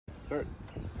start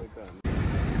like that.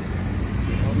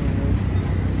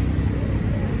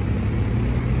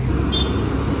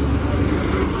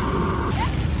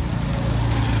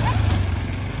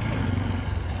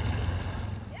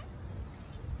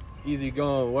 Easy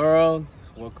going world.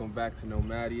 Welcome back to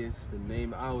NOMADAEUS. The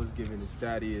name I was given is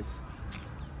Thaddaeus.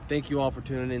 Thank you all for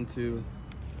tuning into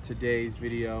today's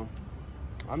video.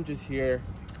 I'm just here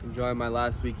enjoying my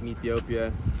last week in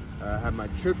Ethiopia. Had my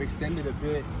trip extended a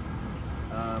bit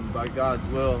by God's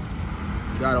will.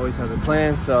 God always has a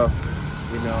plan, so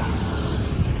you know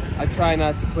I try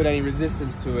not to put any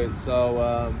resistance to it.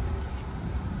 So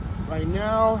right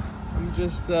now I'm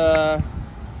just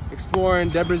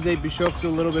exploring Debre Bishoftu a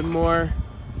little bit more.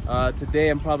 Today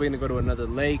I'm probably gonna go to another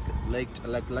lake, Lake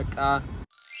Chalak.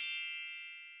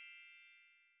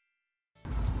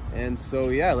 And so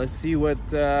yeah, let's see what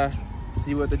the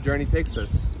journey takes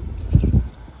us.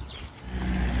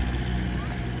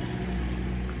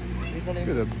 Look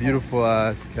at the beautiful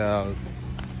ass cows.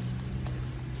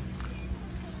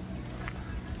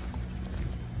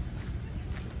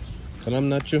 Salam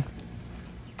Nacho.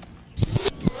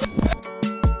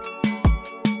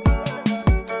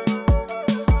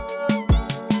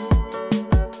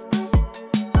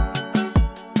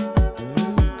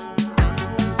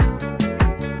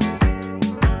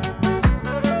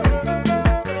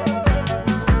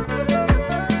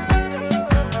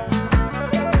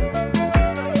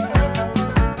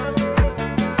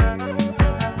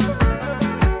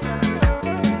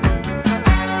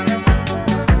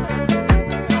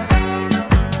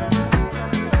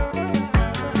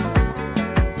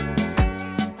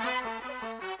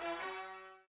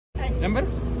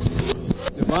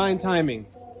 Divine timing.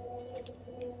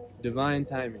 Divine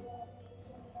timing.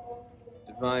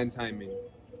 Divine timing.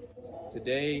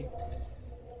 Today,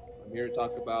 I'm here to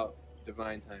talk about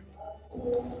divine timing.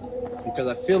 Because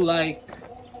I feel like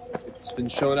it's been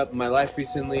showing up in my life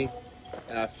recently,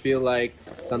 and I feel like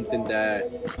it's something that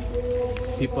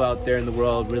people out there in the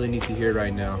world really need to hear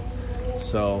right now.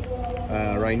 So,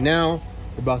 right now,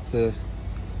 we're about to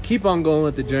keep on going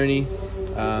with the journey.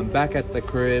 Back at the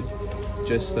crib,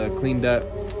 just cleaned up,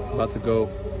 about to go,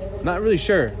 not really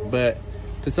sure, but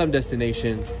to some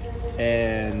destination,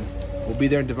 and we'll be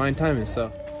there in divine timing. So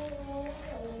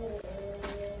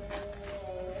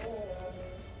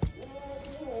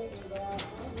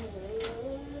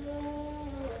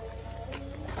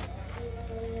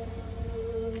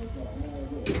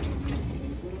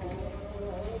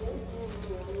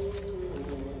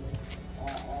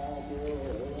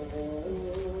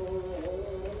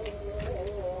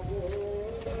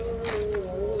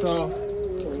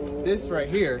this right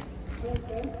here,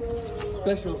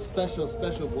 special,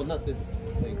 well, not this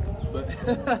thing, but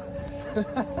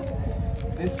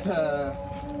this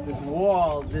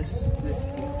wall, this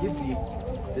gibbi,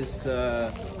 this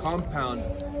compound,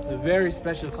 a very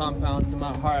special compound to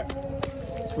my heart.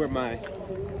 It's where my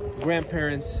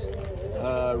grandparents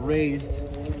raised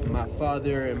my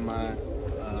father and my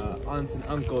aunts and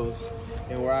uncles,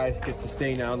 and where I get to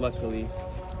stay now, luckily.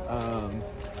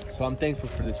 So I'm thankful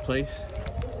for this place.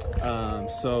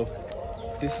 So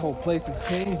this whole place has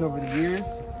changed over the years,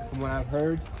 from what I've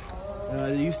heard.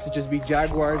 There used to just be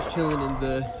jaguars chilling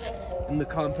in the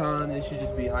compound. There used to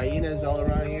just be hyenas all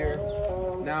around here.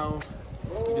 Now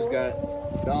you just got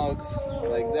dogs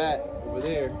like that over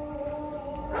there.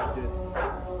 Just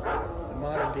the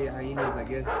modern day hyenas, I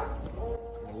guess,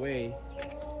 in a way.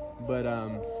 But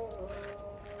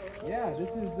yeah, this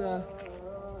is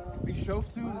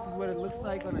Bishoftu. This is what it looks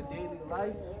like on a daily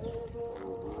life.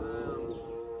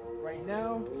 Right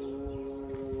now,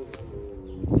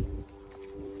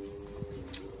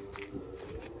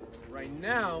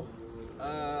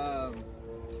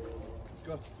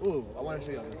 oh, I want to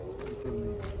show y'all this.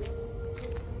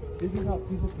 This is how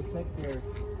people protect their,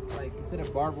 like, instead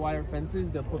of barbed wire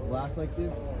fences, they'll put glass like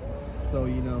this, so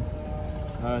you know,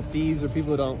 thieves or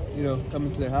people don't, you know, come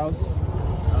into their house.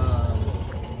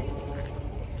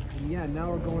 And yeah, now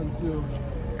we're going to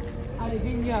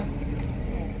Habesha.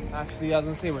 Actually, I was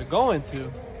gonna say we're going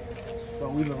to,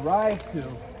 but we've arrived to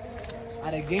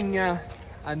Habesha,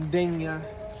 Andenya,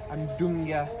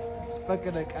 Andunga,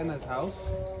 Fakadak Anna's house.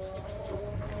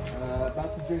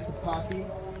 About to drink some coffee.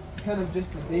 Kind of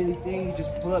just a daily thing. You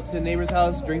just pull up to the neighbor's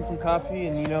house, drink some coffee,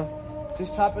 and you know,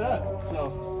 just chop it up. So.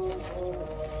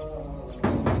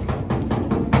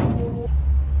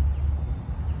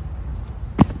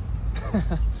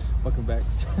 Welcome back.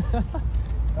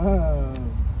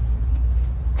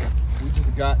 We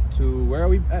just got to, where are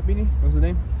we at, Beanie? What's the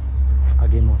name?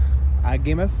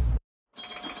 Agamef.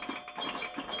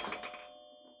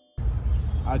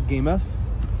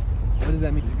 What does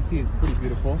that mean? You can see it's pretty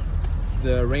beautiful.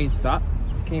 the rain stopped.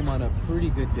 Came on a pretty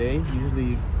good day.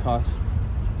 Usually costs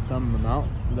some amount.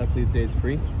 Luckily today it's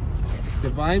free.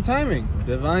 Divine timing.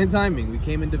 Divine timing. We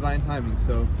came in divine timing.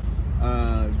 So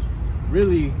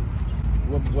really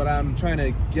what I'm trying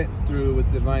to get through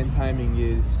with divine timing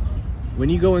is when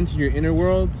you go into your inner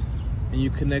world and you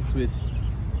connect with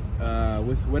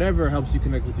whatever helps you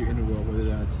connect with your inner world, whether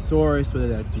that's source, whether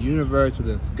that's the universe,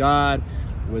 whether that's God,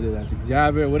 whether that's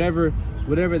Xavier, whatever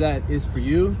that is for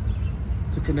you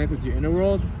to connect with your inner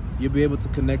world, you'll be able to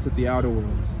connect with the outer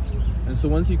world. And so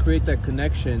once you create that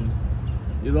connection,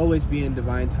 you'll always be in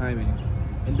divine timing.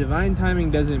 And divine timing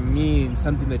doesn't mean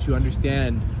something that you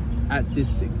understand at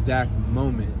this exact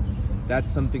moment.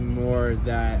 That's something more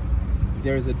that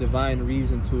there's a divine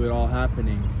reason to it all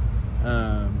happening.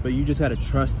 But you just gotta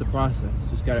trust the process.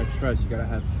 Just gotta trust, you gotta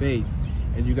have faith.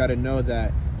 And you gotta know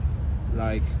that,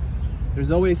 like,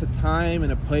 there's always a time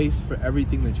and a place for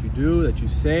everything that you do, that you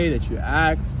say, that you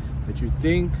act, that you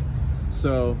think.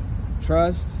 So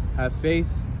trust, have faith,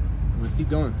 and let's keep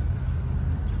going.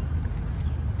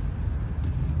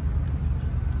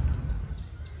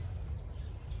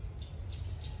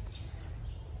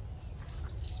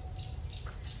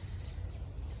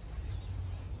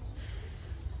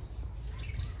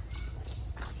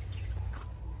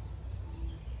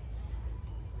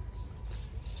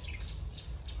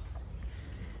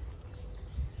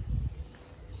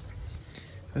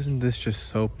 Isn't this just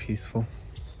so peaceful?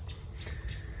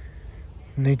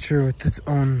 Nature with its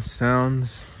own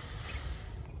sounds,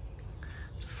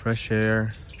 fresh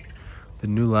air, the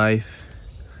new life,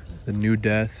 the new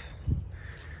death,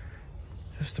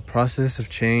 just the process of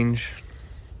change.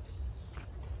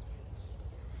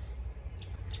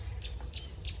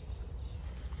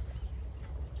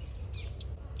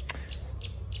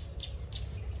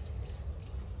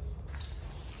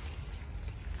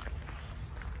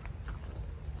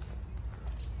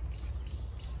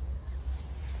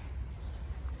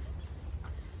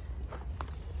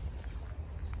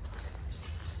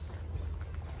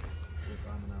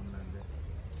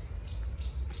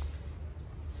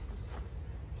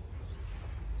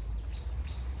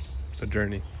 The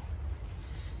journey.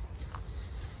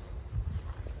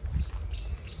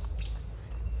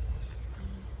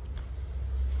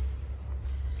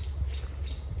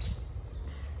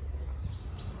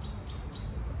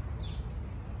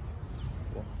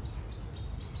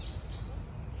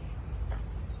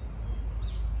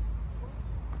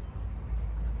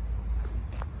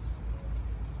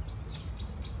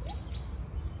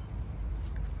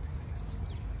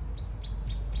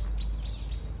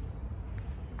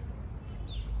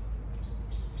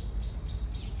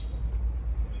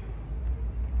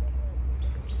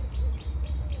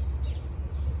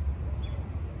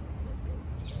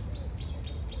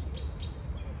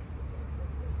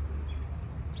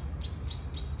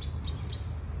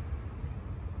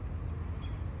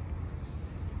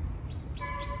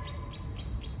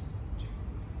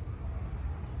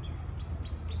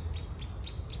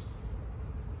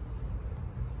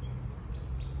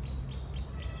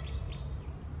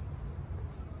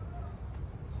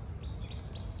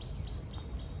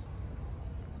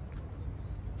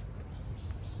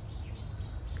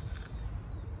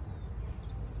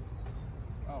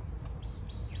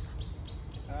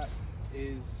 That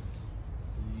is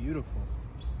beautiful.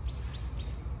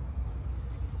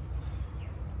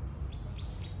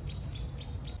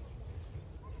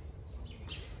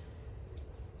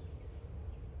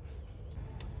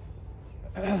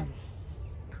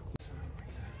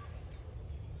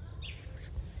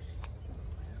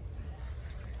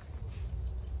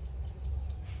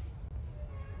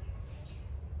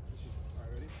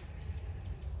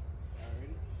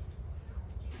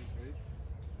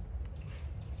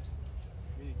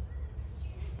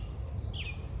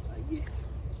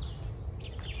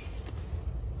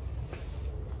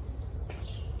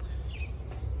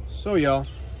 So y'all,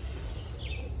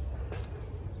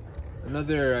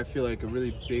 another, I feel like a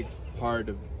really big part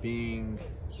of being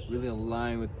really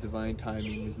aligned with divine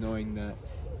timing is knowing that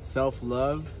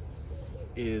self-love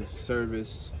is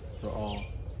service for all.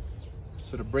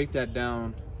 So to break that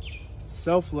down,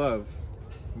 self-love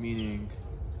meaning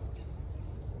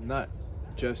not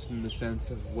just in the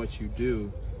sense of what you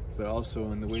do, but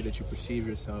also in the way that you perceive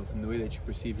yourself, in the way that you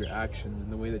perceive your actions, in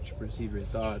the way that you perceive your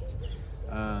thoughts.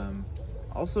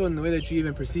 Also in the way that you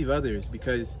even perceive others,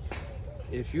 because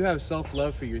if you have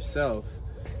self-love for yourself,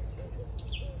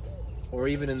 or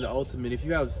even in the ultimate, if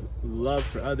you have love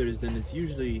for others, then it's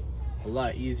usually a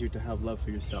lot easier to have love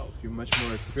for yourself. You're much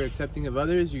more, if you're accepting of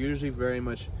others, you're usually very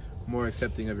much more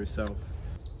accepting of yourself.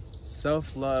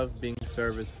 Self-love being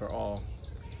service for all.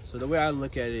 So the way I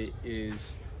look at it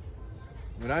is,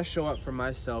 when I show up for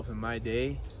myself in my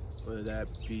day, whether that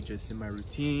be just in my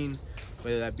routine,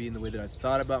 whether that be in the way that I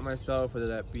thought about myself, whether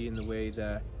that be in the way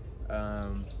that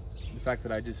the fact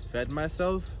that I just fed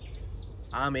myself,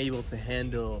 I'm able to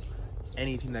handle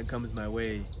anything that comes my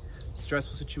way.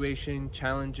 Stressful situation,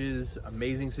 challenges,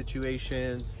 amazing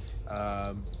situations,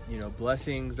 you know,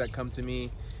 blessings that come to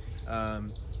me.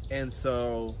 And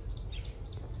so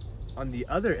on the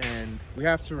other end, we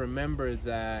have to remember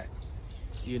that,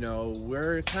 you know,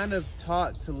 we're kind of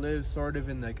taught to live sort of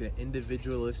in like an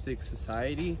individualistic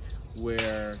society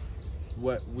where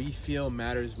what we feel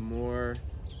matters more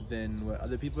than what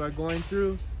other people are going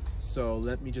through. So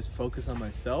let me just focus on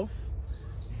myself.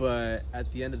 But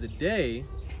at the end of the day,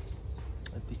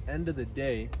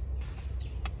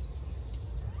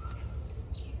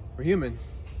 we're human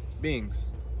beings,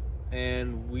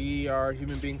 and we are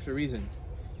human beings for a reason.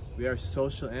 We are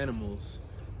social animals.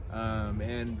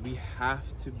 And we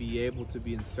have to be able to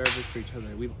be in service for each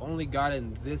other. We've only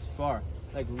gotten this far.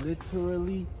 Like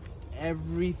literally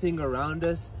everything around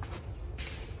us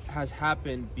has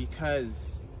happened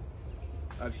because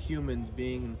of humans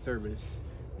being in service.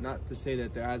 Not to say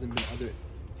that there hasn't been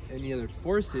any other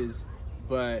forces,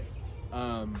 but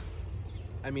I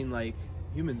mean, like,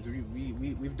 humans,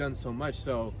 we've done so much.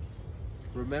 So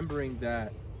remembering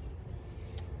that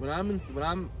when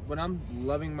I'm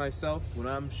loving myself, when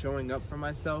I'm showing up for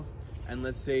myself, and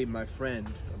let's say my friend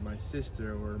or my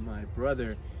sister or my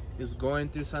brother is going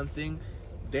through something,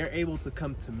 they're able to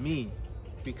come to me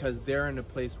because they're in a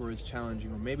place where it's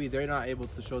challenging, or maybe they're not able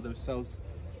to show their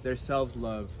selves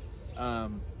love,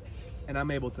 and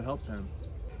I'm able to help them.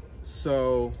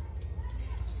 So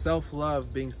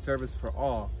self-love being service for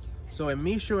all. So in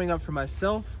me showing up for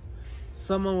myself,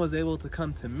 someone was able to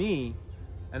come to me,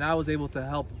 and I was able to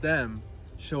help them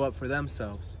show up for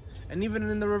themselves. And even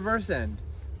in the reverse end,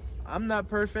 I'm not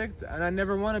perfect, and I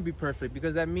never want to be perfect,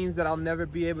 because that means that I'll never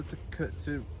be able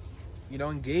to you know,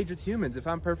 engage with humans. If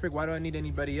I'm perfect, why do I need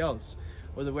anybody else?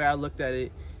 Or the way I looked at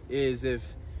it is, if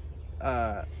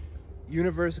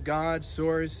universe, God,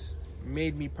 source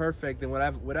made me perfect, then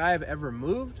would I have ever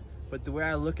moved? But the way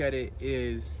I look at it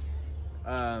is,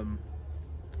 I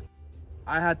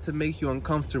had to make you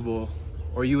uncomfortable,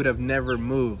 or you would have never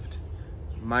moved.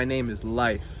 My name is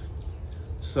life.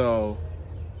 So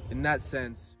in that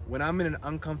sense, when I'm in an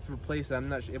uncomfortable place that I'm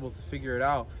not able to figure it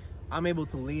out, I'm able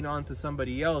to lean on to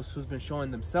somebody else who's been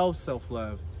showing themselves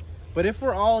self-love. But if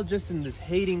we're all just in this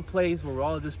hating place where we're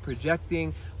all just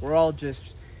projecting, we're all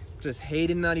just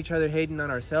hating on each other, hating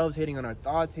on ourselves, hating on our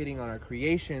thoughts, hating on our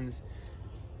creations,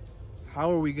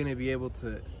 how are we going to be able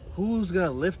to, who's going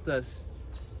to lift us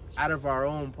out of our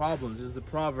own problems? This is a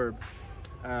proverb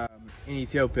in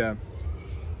Ethiopia.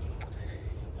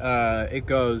 It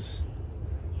goes,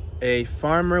 a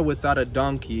farmer without a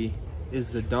donkey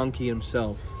is the donkey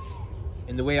himself.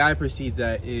 And the way I perceive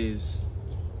that is,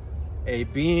 a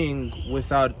being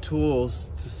without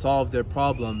tools to solve their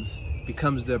problems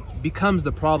becomes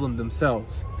the problem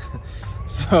themselves.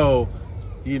 So,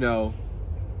 you know,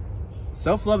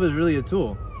 self-love is really a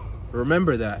tool.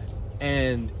 Remember that.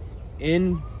 And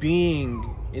in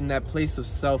being in that place of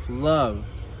self-love,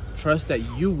 trust that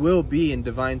you will be in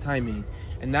divine timing.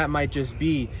 And that might just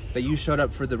be that you showed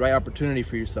up for the right opportunity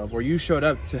for yourself, or you showed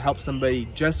up to help somebody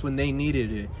just when they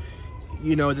needed it.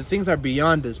 You know, the things are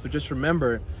beyond us, but just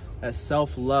remember that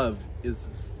self-love is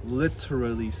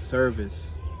literally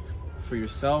service for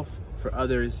yourself, for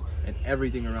others, and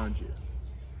everything around you.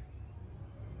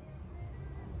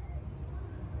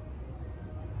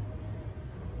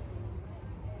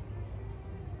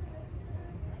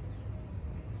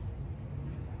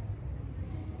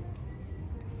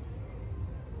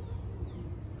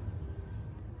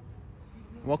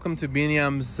 Welcome to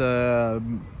Binyam's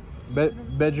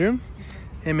bedroom.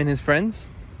 Him and his friends.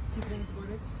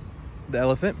 The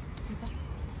elephant.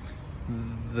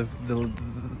 The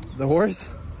horse.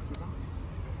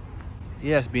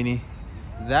 Yes, Beanie.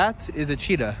 That is a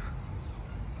cheetah.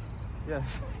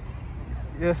 Yes.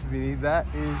 Yes, Beanie. That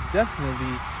is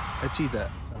definitely a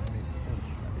cheetah.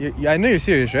 Yeah, I know you're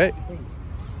serious, right?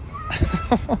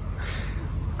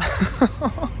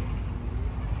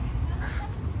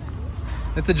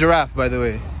 It's a giraffe, by the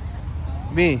way.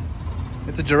 Me.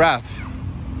 It's a giraffe.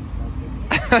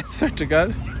 I swear to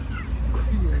God.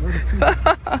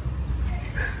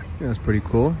 That's pretty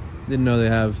cool. Didn't know they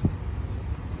have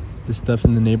this stuff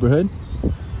in the neighborhood.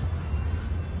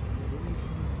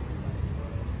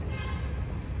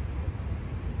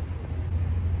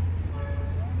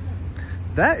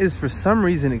 That is for some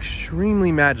reason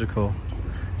extremely magical.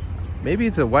 Maybe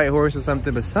it's a white horse or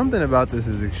something, but something about this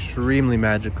is extremely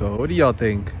magical. What do y'all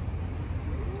think?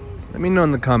 Let me know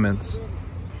in the comments.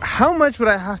 How much would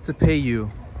I have to pay you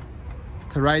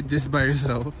to ride this by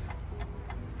yourself?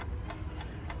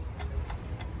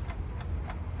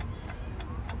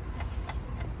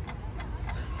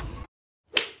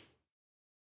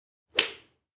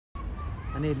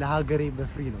 እኔ ለሀገሬ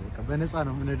በፍሪ ነው በቃ በነፃ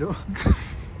ነው የምንሄደው።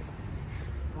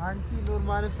 አንቺ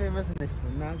ኖርማል ፌመስ ነሽ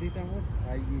እናንተ ተሞት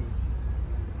አይ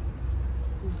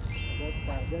በቃ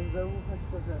ገንዘቡ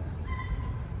ፈሰሰ።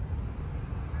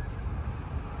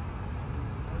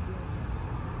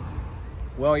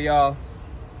 Well, y'all,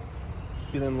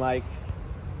 feeling like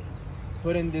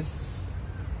putting this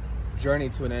journey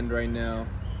to an end right now.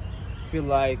 Feel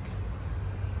like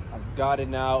I've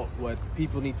gotten out what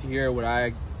people need to hear, what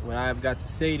I've got to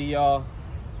say to y'all.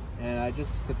 And I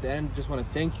just, at the end, just want to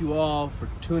thank you all for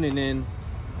tuning in.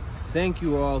 Thank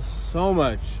you all so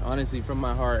much, honestly, from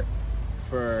my heart,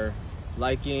 for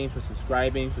liking, for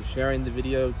subscribing, for sharing the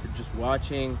video, for just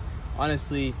watching.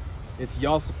 Honestly, it's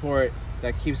y'all support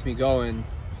that keeps me going.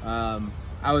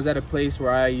 I was at a place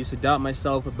where I used to doubt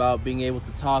myself about being able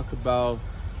to talk about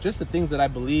just the things that I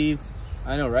believed.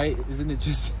 I know, right? Isn't it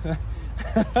just...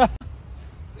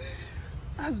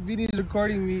 As Beanie's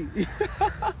recording me,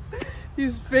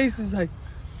 his face is like,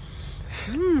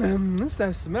 what's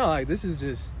that smell? Like, this is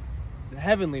just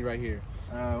heavenly right here.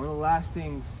 One of the last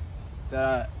things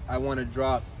that I want to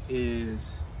drop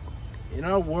is, in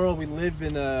our world, we live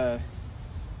in a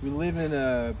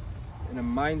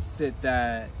mindset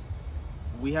that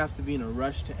we have to be in a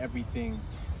rush to everything.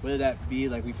 Whether that be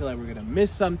like we feel like we're gonna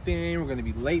miss something, we're gonna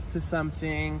be late to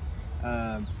something,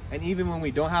 and even when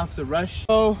we don't have to rush.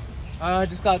 So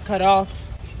just got cut off,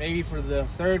 maybe for the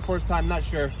third, fourth time, not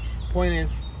sure. Point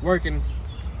is, working.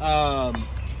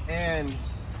 And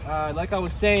like I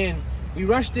was saying, we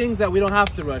rush things that we don't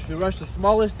have to rush. We rush the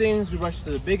smallest things, we rush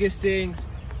to the biggest things.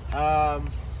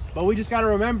 But we just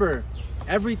gotta remember,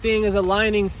 everything is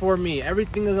aligning for me.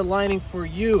 Everything is aligning for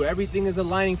you. Everything is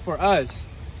aligning for us.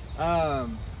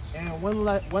 And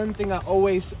one thing I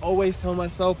always tell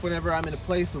myself whenever I'm in a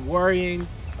place of worrying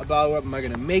about, am I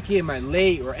gonna make it, am I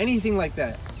late, or anything like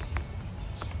that.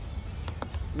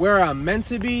 Where I'm meant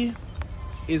to be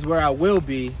is where I will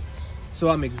be. So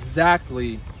I'm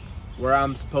exactly where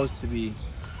I'm supposed to be.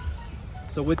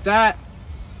 So with that,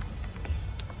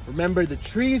 remember, the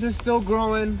trees are still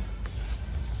growing.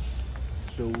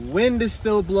 The wind is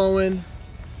still blowing,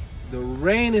 the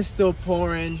rain is still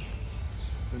pouring,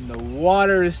 and the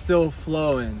water is still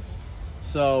flowing.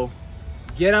 So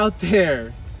get out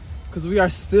there, because we are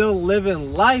still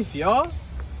living life, y'all.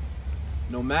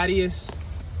 NOMADAEUS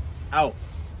out.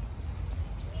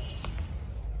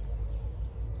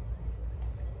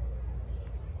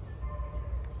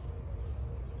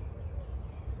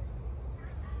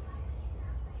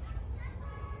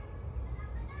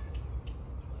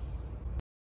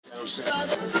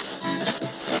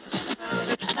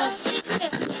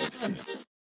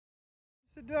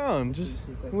 Sit down. Just,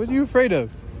 what are you afraid of?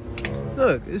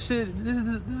 Look, this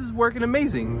is working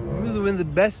amazing. This is one of the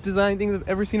best design things I've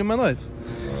ever seen in my life.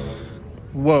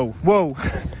 Whoa, whoa.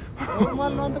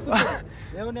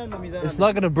 It's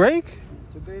not gonna break?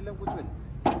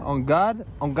 On God,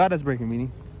 that's breaking,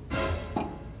 meaning.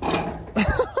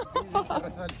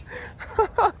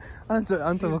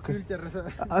 Anta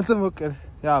Mucker.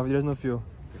 Yeah, there's no fuel.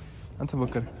 Anta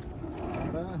Mucker.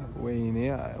 Wait,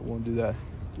 yeah, I won't do that.